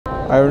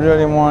I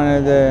really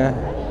wanted If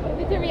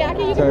it's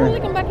teriyaki, you can probably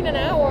come back in an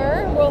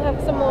hour. We'll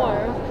have some more.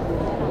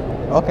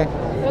 Okay.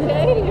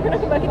 Okay? You're gonna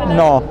come back in an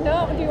No. hour?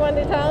 No. Do you want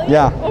the Italian?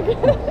 Yeah. Okay.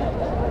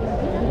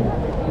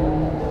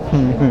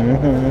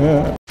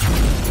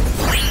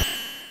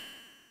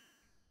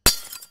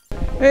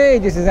 Hey,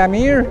 this is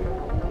Amir.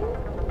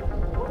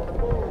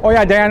 Oh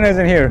yeah, Diana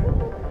isn't here.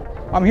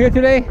 I'm here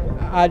today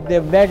at the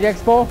Veggie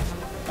Expo.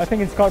 I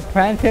think it's called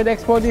Planted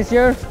Expo this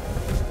year.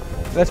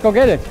 Let's go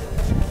get it.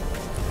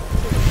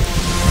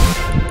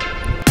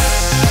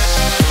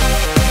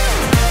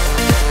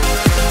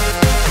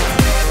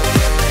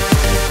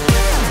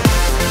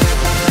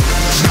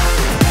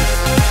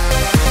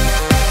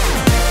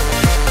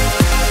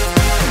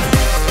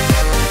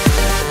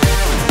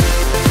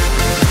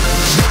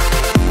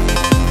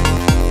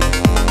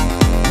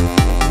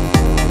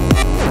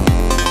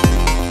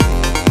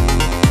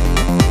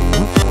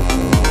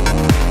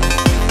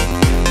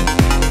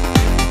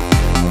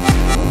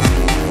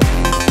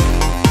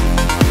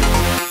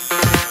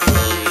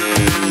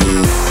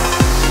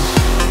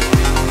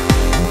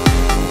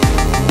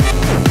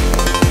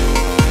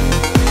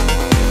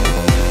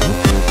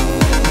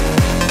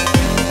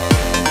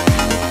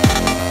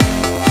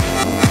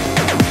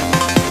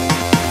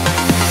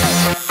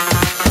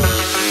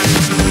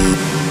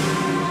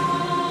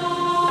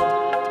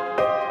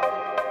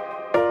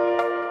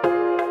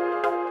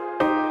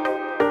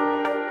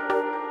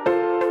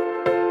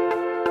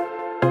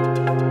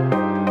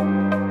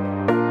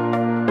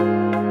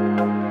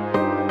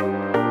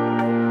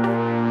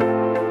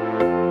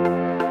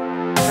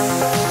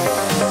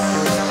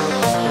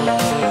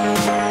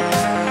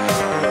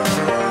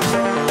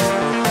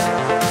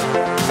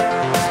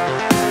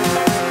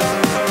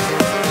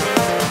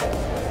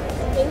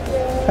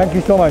 Thank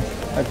you so much.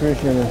 I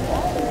appreciate it.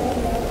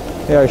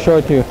 Yeah, I show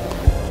it to you.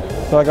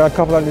 So I got a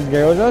couple of these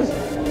gyozas.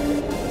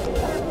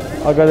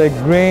 I got a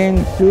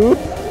green soup,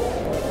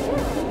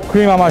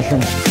 cream of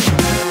mushroom.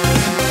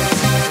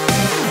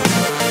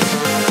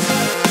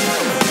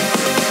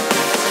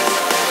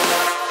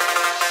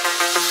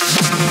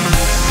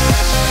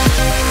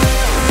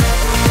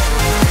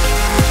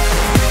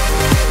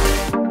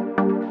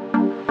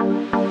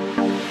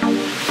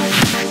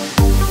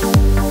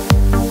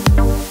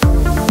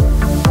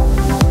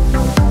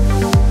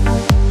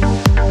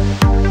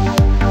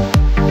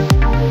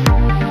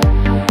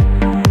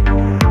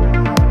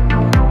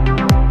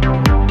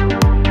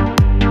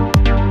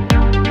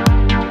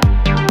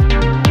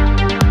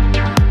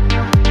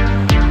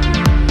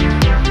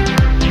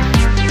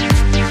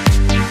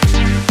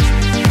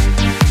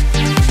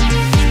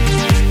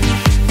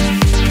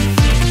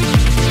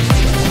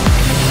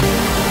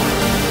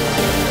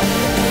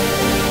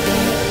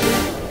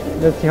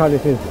 Let's see how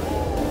this is.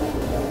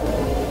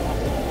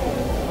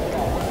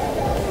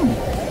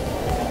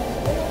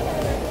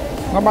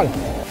 Not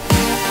bad.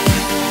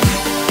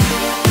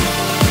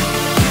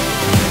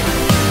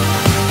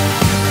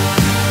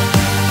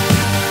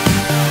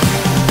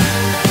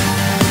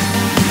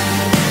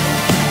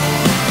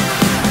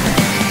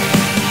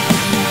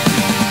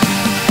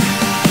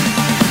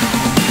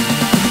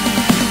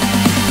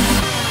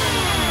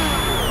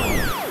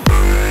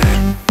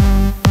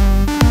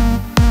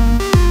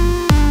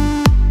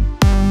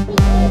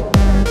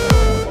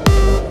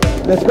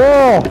 Let's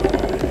go!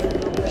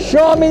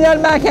 Show me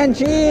that mac and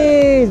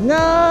cheese!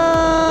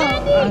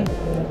 No!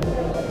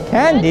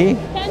 Candy?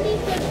 Candy's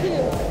good too.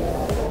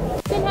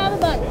 You can have a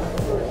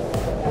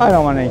bunch. I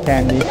don't want any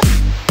candy.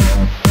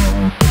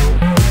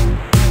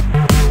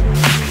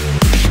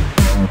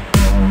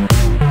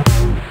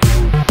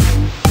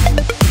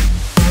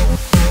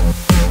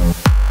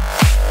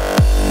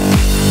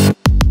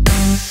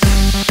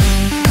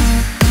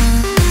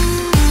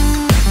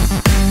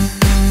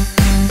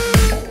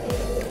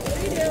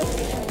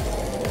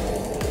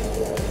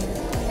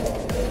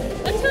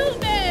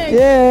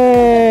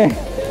 Yay!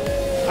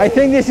 I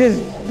think this is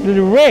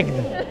rigged.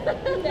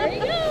 There you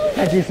go.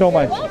 Thank you so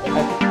much.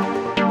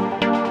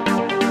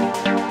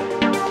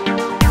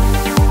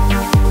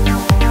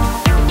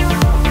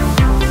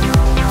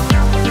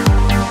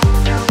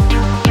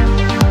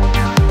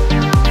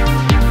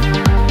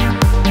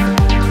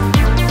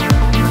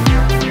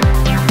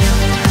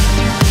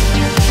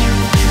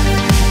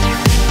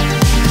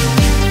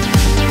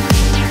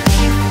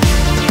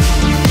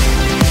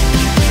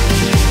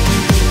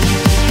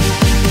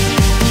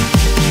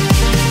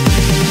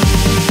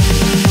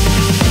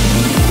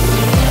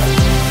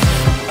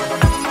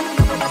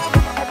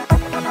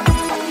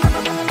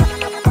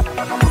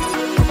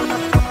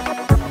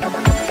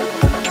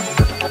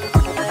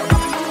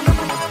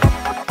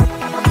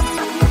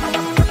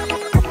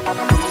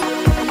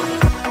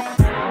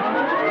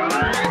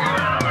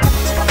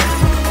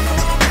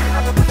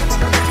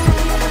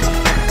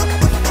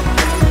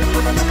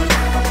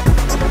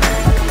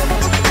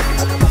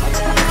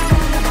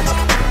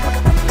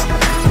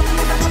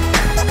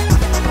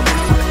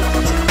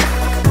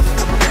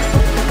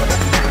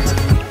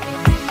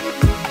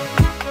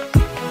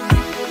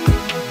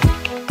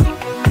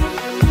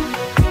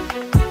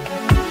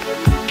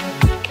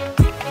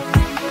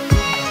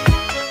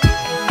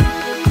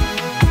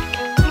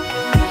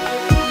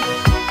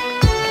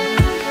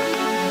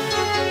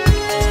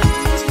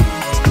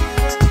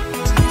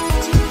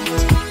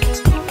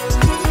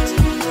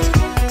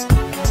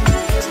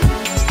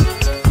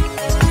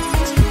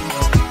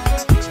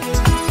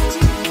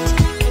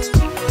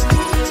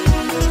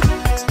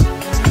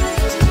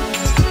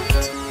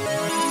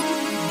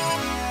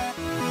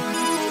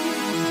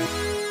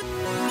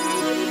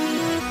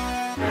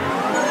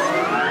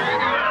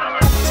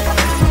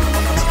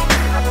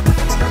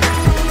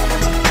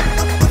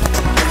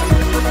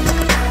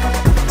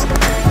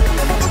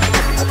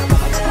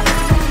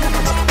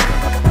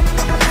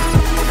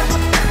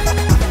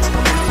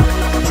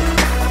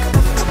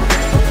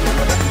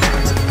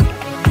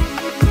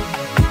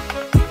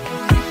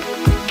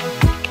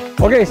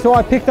 Okay, so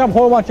I picked up a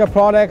whole bunch of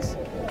products.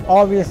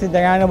 Obviously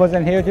Diana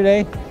wasn't here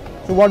today,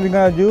 so what we're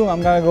gonna do,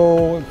 I'm gonna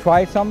go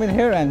try some in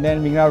here and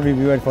then we're gonna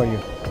review it for you.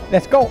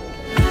 Let's go.